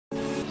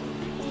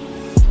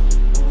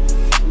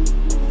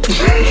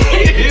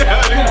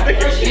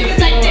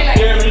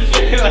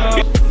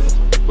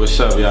What's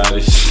up, y'all?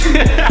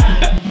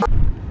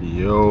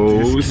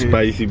 Yo,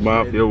 Spicy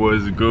Mafia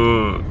was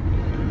good.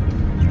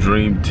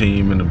 Dream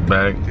team in the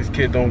back. This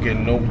kid don't get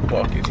no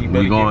buckets. He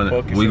better we going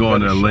get buckets. We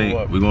going to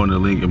link. We going to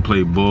link and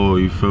play ball.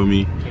 You feel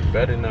me? He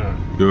better not.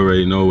 You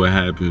already know what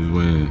happens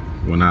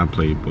when I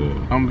play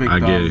ball. I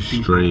get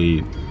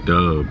straight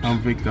dubs. I'm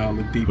Victor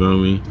Oladipo. Feel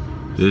me?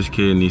 This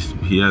kid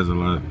he has a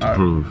lot to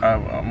prove.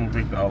 I'm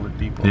Victor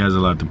Oladipo. He has a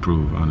lot to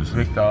prove,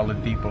 honestly. Victor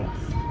Oladipo.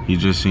 He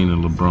just seen a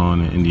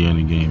LeBron and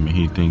Indiana game, and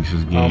he thinks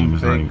his game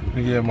is like.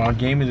 Yeah, my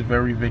game is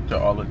very Victor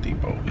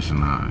Oladipo. It's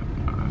not.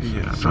 I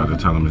tried to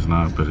tell him it's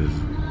not, but it's.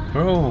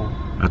 Bro.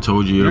 I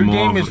told you your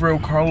game is real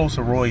Carlos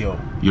Arroyo.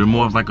 You're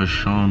more of like a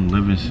Sean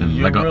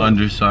Livingston, like an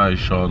undersized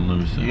Sean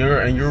Livingston.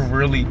 You're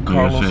really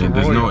Carlos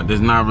Arroyo.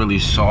 There's not really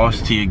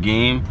sauce to your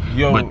game,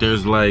 but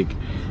there's like.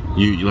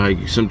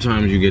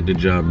 Sometimes you get the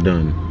job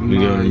done. You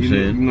know what I'm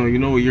saying? You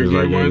know what your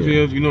game reminds me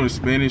of? You know the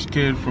Spanish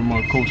kid from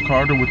Coach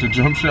Carter with the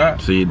jump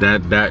shot? See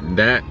that's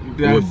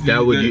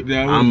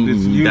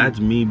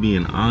me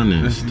being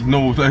honest.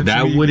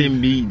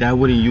 That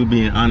wouldn't you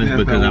being honest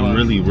because I'm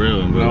really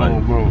real.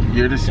 Bro,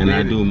 you're the Spanish. And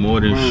I do more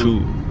than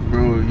shoot.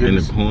 Bro, in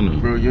the corner.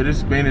 Bro, you're the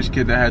Spanish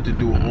kid that had to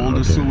do all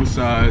the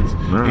suicides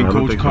in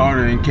Coach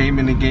Carter and came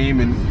in the game,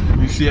 and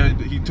you see how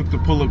he took the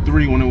pull-up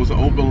three when it was an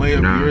open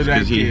layup. You're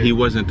that kid. He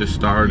wasn't the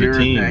star of the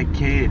team. You're that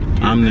kid.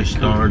 I'm the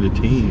star of the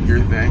team. You're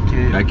that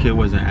kid. That kid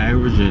wasn't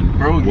averaging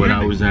what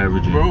I was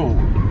averaging. Bro,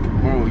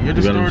 you're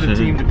the star of the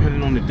team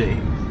depending on the day.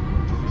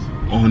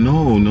 Oh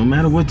no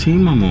matter what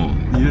team I'm on.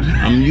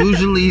 I'm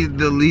usually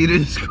the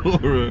leading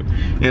scorer,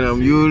 and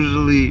I'm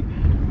usually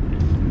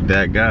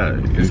that guy.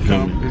 His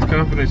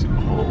confidence.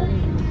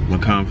 My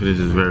confidence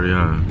is very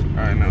high.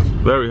 I know.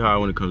 Very high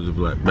when it comes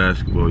to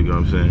basketball. You know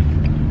what I'm saying?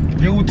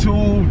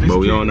 YouTube. But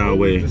we on our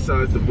way.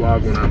 Decides to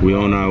vlog when I we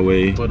on our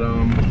way. But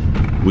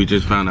we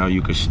just found out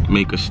you could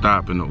make a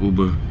stop in the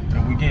Uber.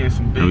 And we getting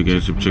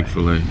some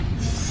Chick-fil-A.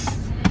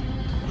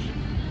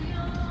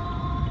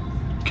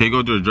 Can you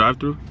go through the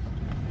drive-thru?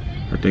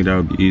 I think that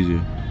would be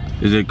easier.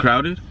 Is it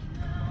crowded?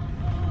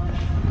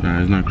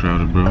 Nah, it's not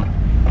crowded, bro.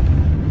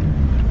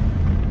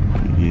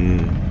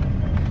 Yeah.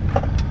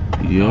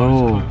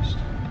 Yo.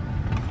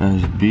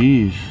 That's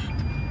beast.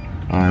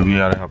 Alright, we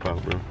gotta hop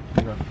out, bro.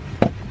 Yeah,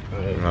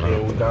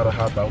 we gotta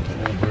hop out the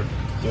Uber.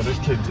 Yo, this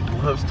kid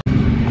loves to.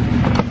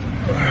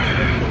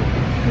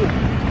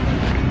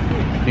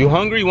 You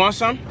hungry? You want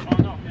some? Oh,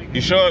 no,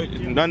 you sure?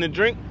 Nothing to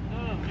drink?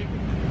 No.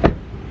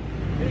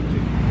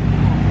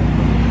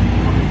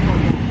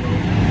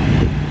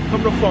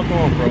 Come the fuck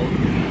on, bro.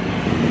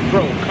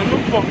 Bro, come the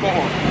fuck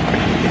on.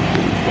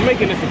 I'm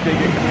making this a big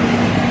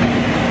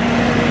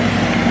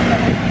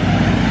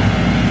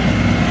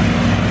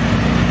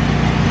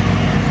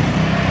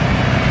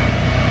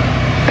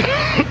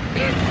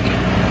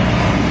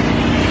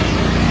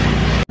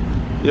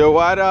Yo,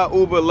 why the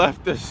Uber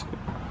left us?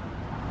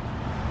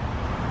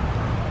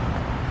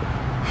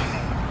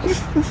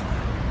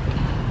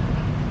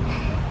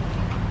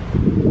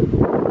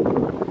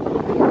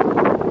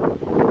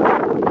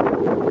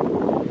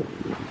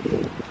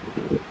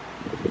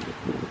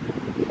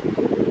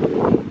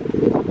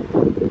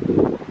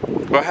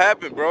 What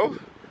happened, bro?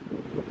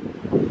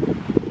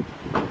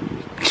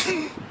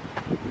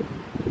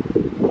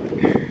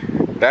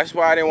 That's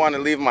why I didn't want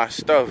to leave my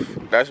stuff.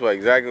 That's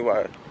exactly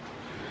why.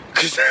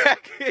 Cause I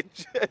can't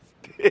just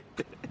did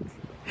that.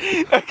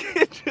 I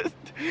can't just.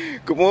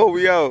 Come on,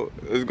 we out.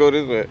 Let's go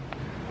this way.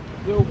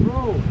 Yo,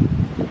 bro.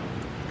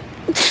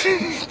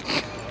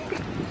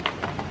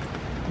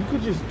 You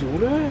could just do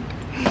that?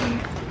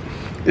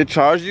 It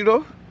charged you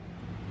though?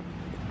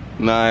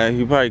 Nah,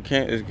 he probably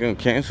can't. It's gonna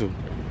cancel.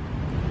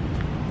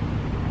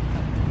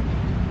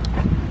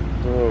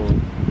 Bro,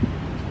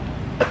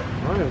 I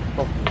am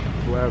fucking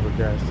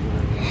flabbergasted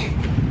right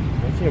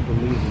now. I can't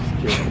believe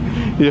this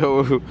kid.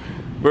 Yo,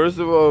 first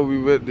of all,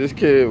 we went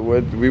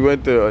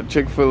to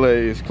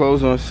Chick-fil-A. It's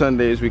closed on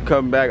Sundays. We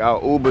come back, our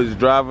Uber's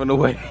driving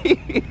away.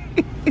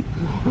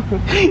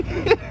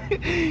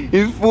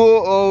 He's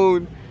full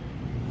on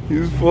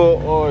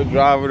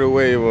driving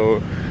away,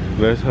 bro.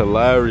 That's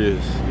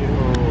hilarious.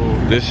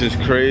 Yo. This is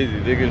crazy.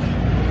 Niggas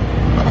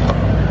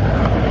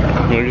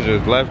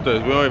just left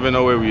us. We don't even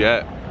know where we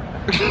at.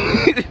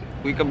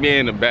 We could be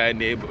in a bad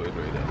neighborhood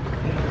right now.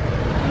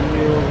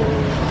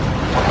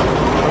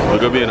 We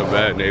could be in a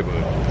bad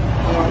neighborhood.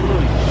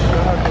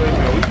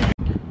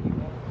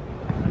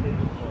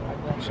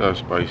 What's up,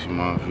 Spicy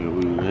Mafia?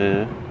 We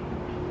here.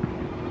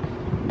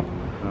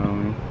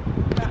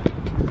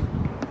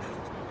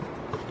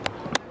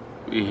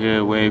 We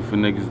here waiting for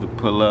niggas to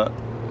pull up.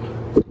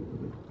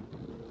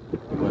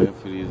 Waiting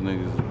for these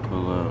niggas to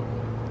pull up.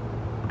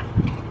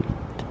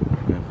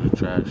 Waiting for the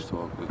trash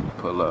talkers to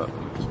pull up.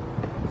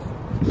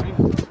 You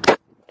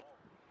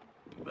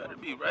better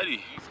be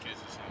ready.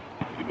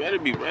 You better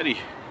be ready.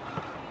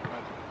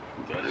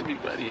 You better be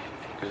ready.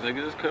 Cause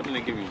niggas is coming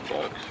to give me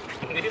bucks.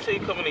 Niggas say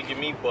you coming to give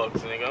me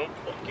bucks, nigga. I'm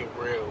fucking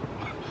real.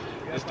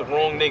 It's the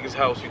wrong nigga's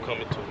house you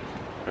coming to.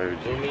 Heard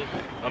you.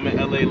 I'm in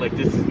LA like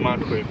this is my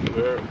crib.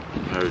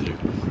 Heard you.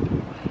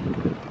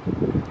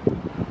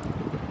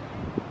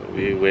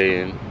 We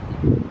waiting.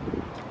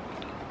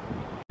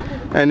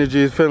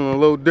 Energy is feeling a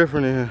little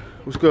different in here.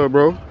 What's good,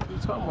 bro? What you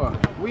talking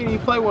about? We didn't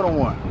even play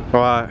one-on-one. All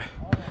right.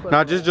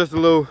 Nah, just a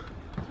little.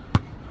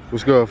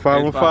 What's good?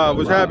 515.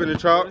 What's happening,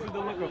 Chalk?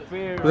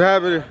 What's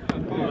happening?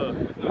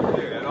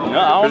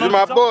 This is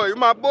my boy. You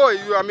my boy.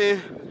 I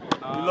mean.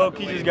 You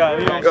low-key just got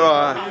it.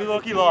 You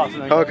low-key lost.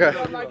 Okay.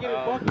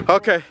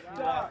 Okay.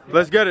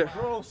 Let's get it.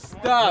 Bro,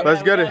 stop.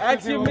 Let's get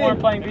it.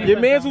 Your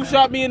man who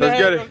shot me in the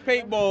head on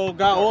paintball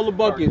got all the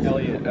buckets.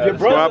 Your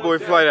brother. My boy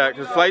Flight at,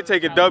 because Flight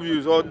taking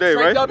W's all day,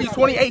 right? W's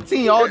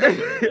 2018 all day.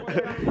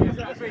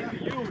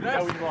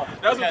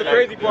 That's what the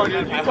crazy part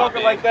is. You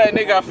talking like that and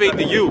they got faith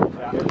in you.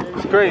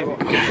 It's crazy.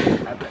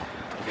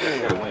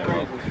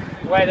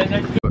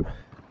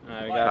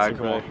 Alright,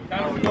 come on.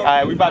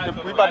 Alright, we about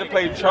to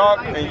play Chalk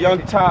and Young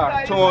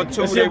Ty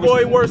 2-on-2. It's your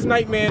boy Worst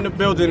Nightmare in the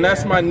building.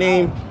 That's my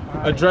name.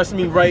 Address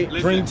me right.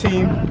 Dream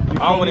Team. I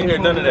don't want to hear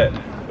none of that.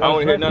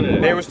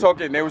 They was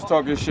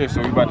talking shit,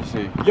 so we about to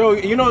see. Yo,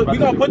 you know, we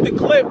gonna put the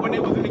clip when they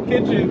was in the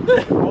kitchen.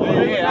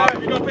 Yeah,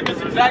 we gonna put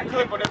this exact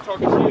clip when they're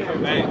talking shit.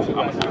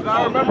 Because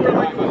I remember it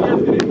like it was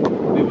yesterday.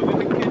 They was in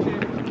the kitchen.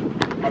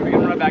 Are we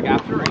gonna run back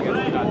after or are you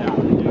gonna got down?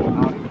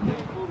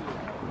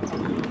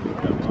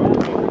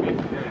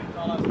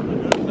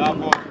 Stop,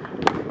 boy.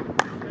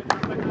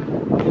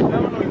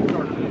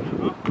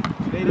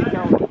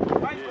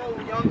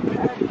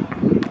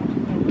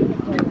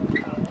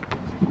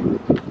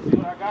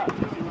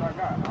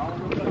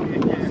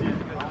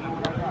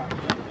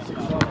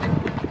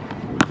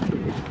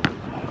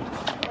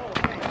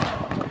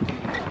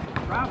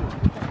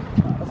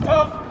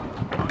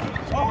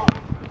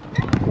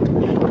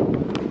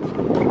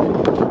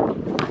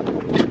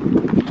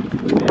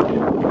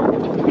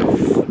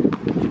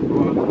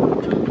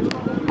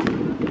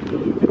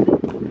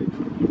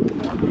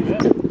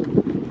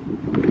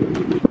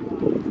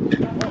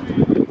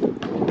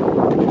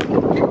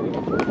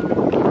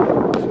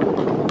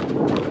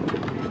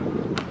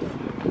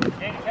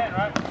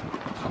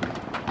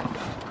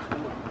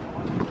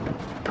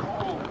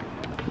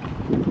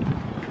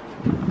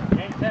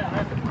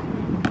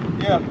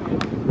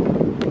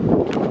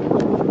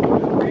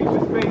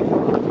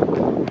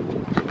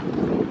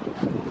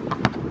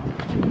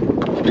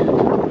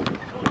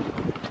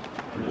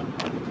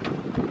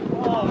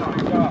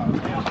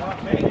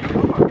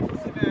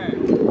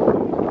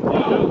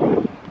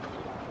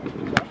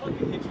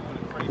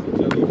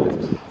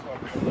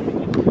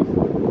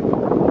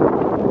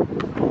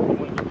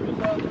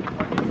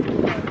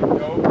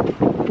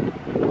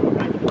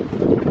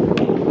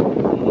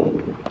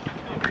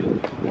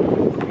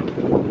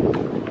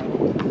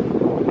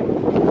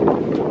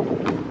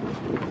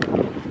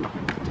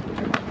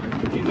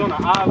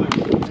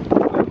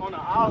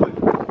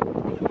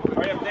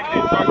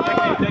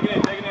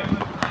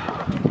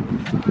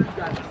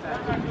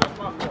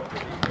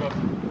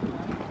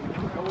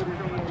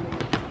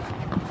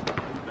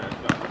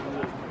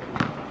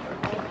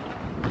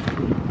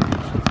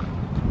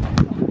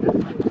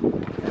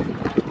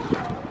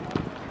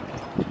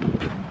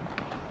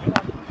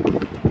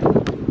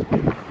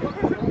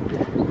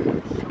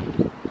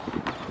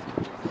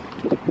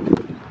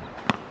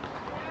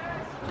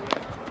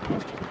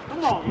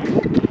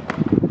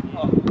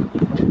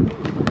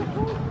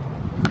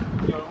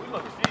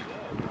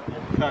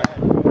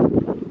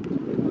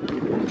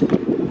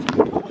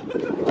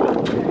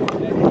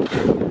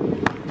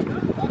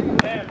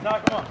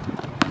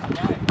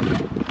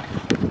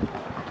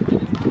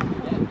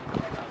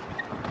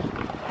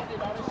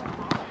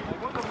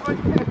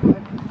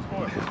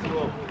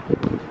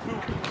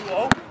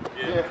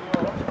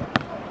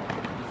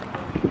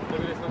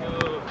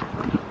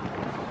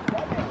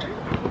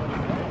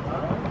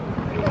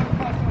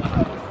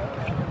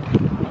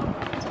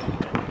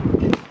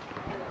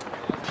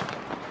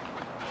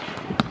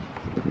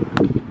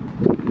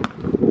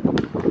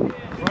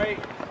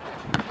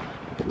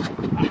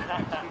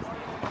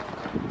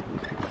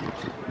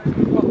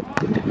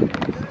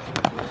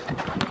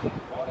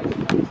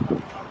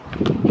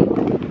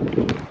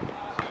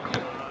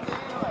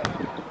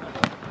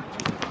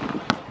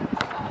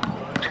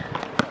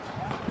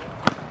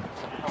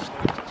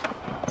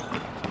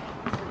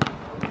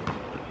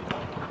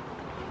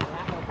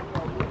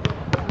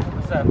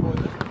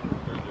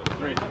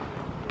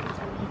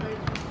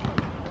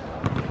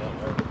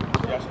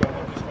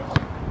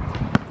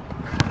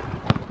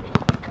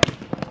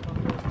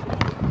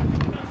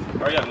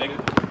 Hurry up, nigga.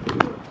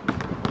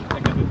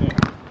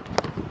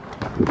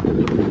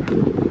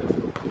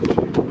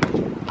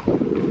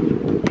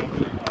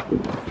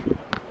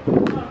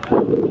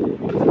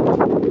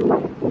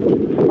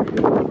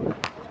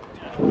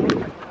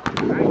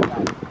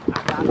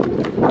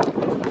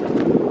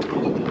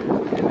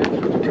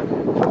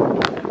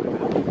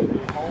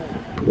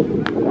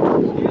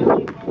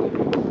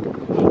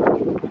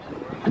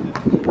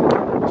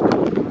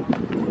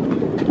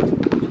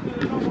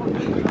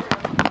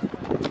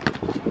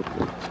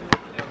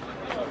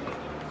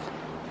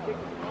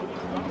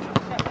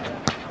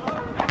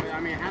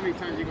 many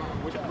times you going?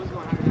 What's going to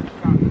happen?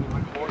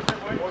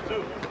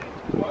 4-2.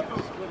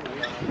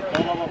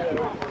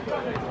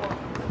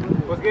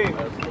 What's game?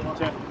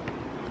 10.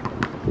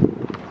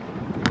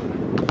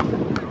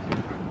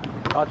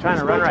 I'm trying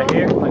to run right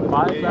here, like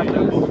 5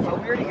 after this. We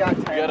already got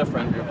 10. You got a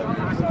friend group.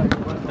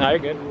 No, you're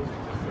good.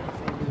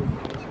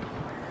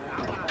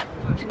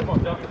 Come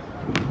on, Doug.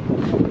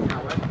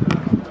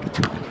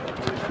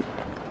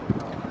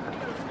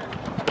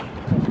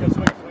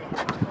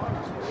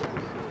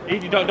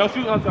 Easy, don't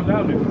shoot on something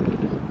down there.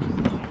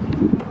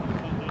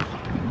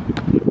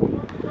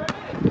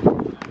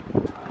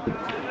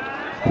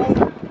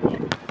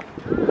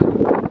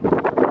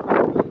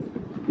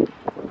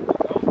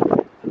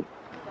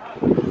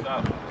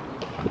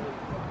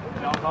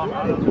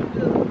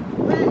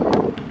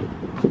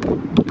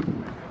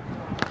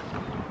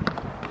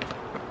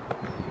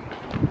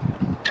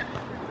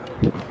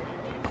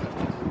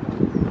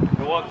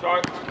 Go up,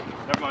 Shark.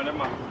 Never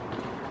mind.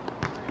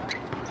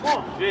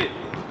 Oh, shit.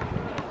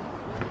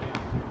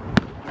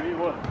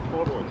 3-1.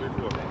 4-4.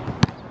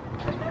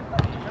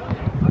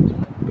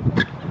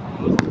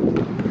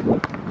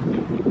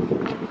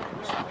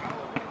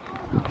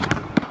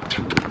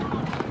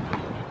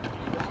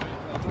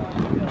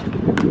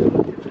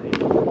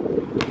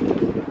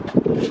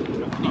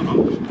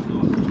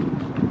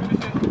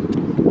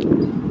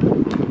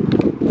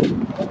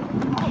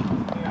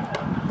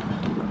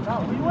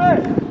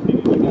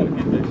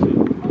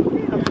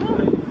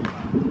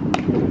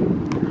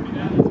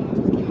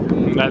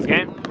 Last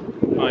game?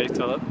 Oh, you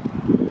still up?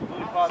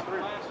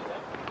 5-3.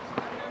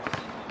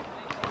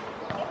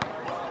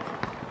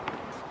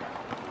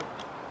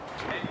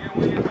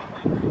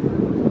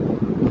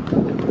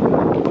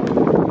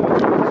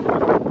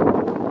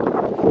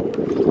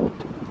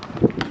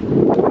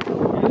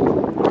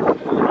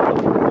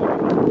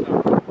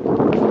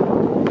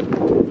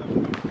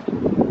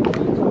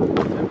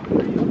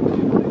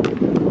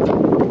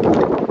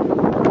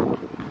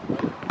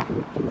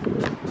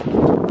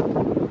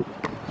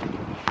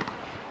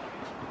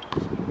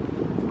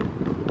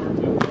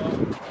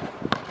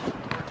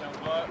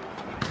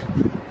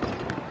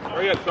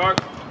 Hurry up, Shark.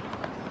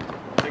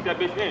 Take that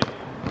bitch in.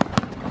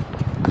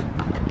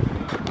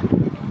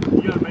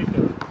 You gotta make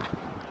that.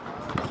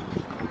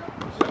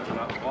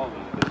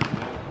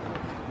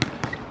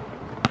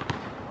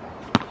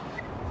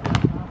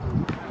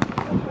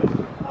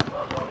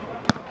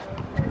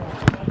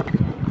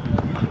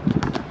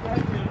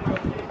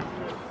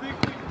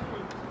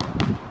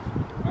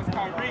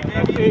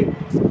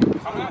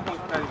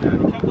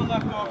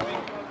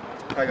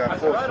 I got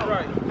 4.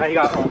 Now you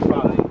got 5.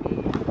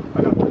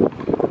 I got 3.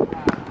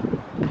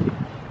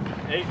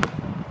 8.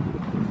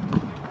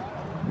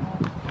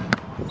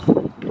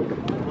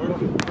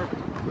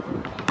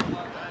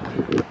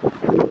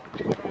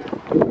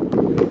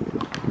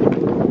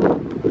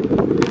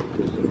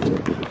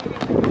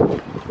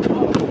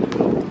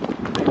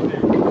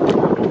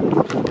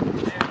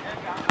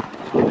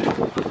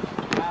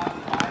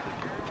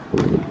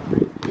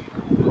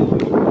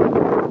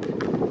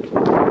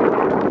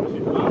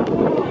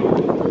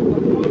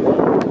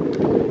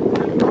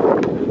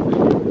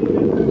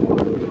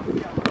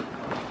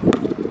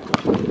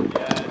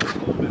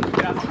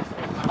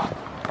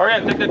 Hurry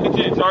up, take that bitch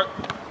in, Shark.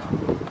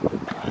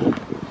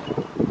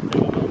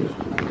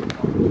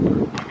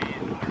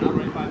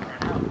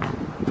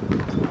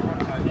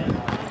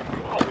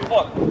 Oh,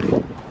 fuck.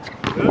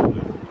 Good?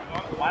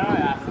 Why don't I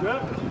ask?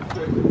 Good?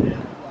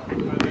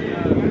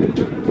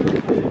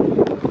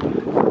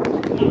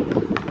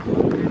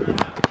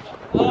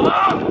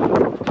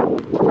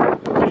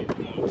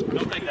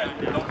 Don't take that.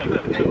 Don't take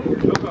that.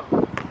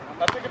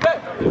 I'll take it back.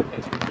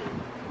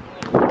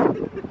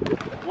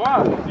 Why?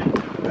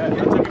 I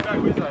took it back.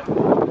 Where's that?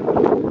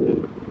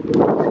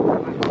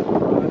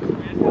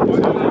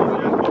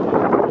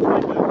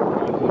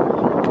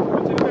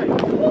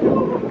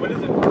 What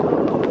is it?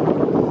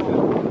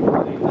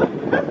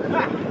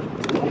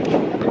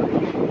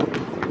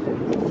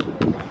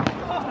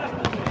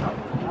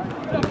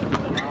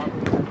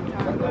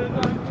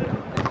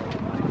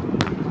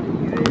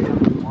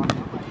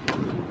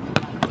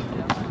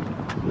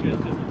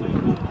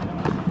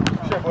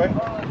 Sure, boy.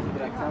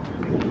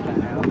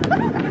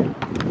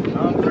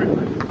 Round 3.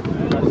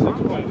 Got 6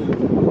 points.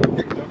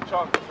 No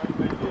chocolate.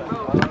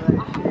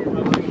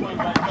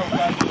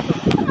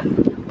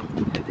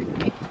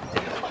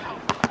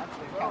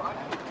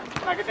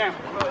 Knock it down.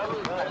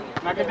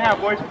 Knock it down,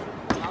 boys.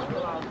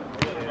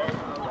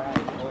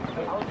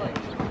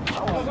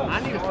 I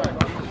need to start.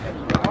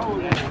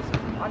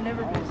 I've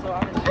never been so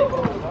out of shape.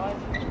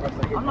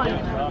 I'm not even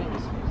out of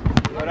this.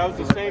 That was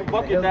the same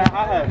bucket that I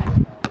had.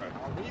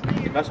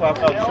 That's why I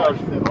felt sharp.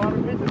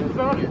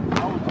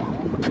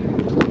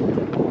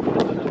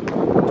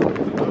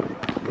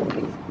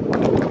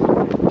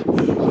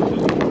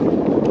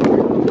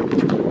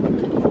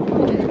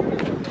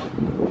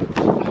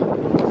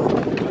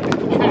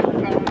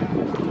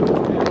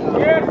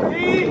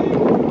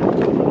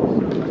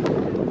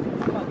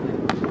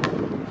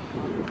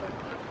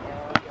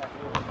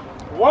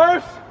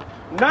 Worst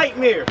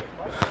nightmare.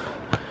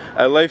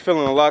 LA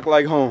feeling a lot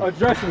like home.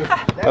 Address me.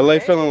 LA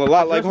feeling a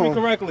lot like home.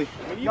 Correctly.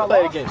 You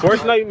play again.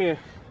 Worst nightmare.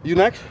 You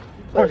next?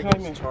 Worst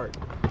nightmare.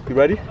 You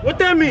ready? What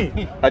that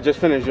mean? I just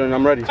finished and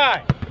I'm ready.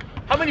 Alright.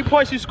 How many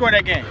points you scored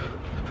that game?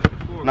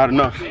 Not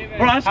enough.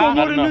 Bro, I scored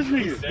more than this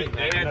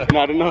nigga.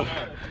 Not enough.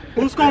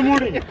 Who scored more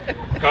than you?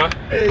 Huh?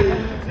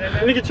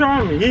 Nigga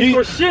trying me. He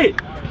ain't scored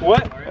shit.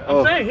 What?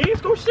 I'm saying he ain't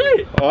scored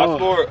shit.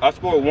 I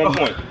scored 1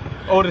 point.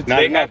 Oh,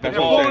 they had the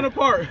ball. Falling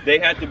apart. They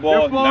had the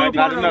ball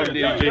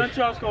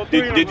 90%.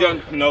 Did y'all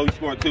know he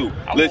scored 2?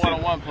 I'm a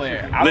one-on-one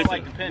player. I don't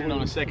like depending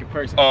on the second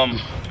person.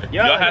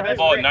 Y'all had the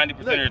ball 90%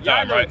 of the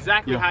time, right?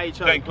 Exactly how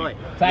each other play.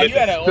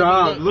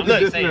 Look at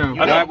this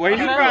now. Where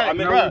you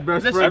from?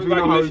 Best friends, we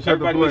know how each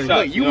other play.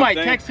 Look, you might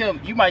text him.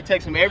 You might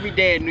text him every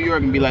day in New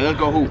York and be like, "Let's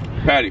go hoop."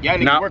 Patty,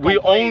 now we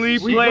only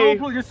play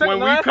when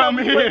we come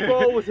here.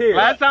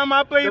 Last time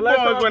I played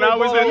ball was when I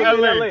was in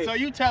LA. So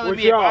you telling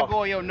me if I go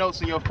on your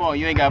notes on your phone,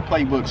 you ain't got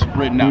playbooks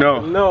written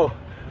out? No.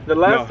 The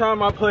last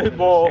time I played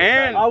ball,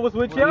 and I was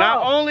with y'all.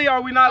 Not only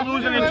are we not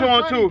losing in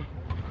 2-on-2,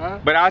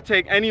 but I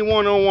take any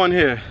one-on-one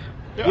here.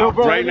 Yo,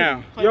 bro, right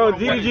now. Yo,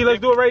 DDG,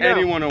 let's do it right now.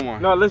 Any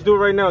one-on-one. No, let's do it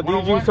right now.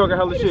 DDG's talking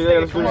hella shit. Yeah,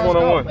 let's do this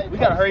one-on-one. We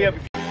gotta hurry up.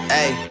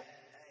 Hey,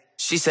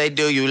 she say,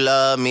 do you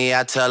love me?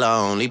 I tell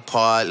her only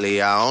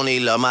partly. I only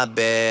love my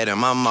bed and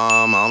my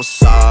mom. I'm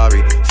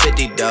sorry.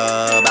 50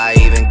 dub, I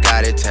even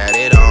got it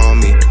tatted on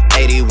me.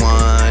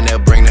 81, they'll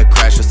bring the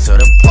crashers to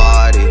the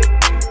party.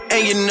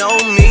 And you know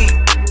me,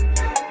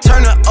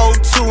 turn the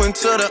 02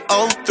 into the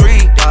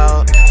 03,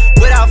 dawg.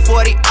 Without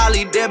 40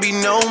 Ollie, there be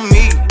no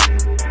me.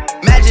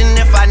 Imagine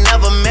if I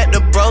never met the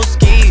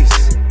broskies.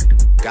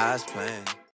 God's plan.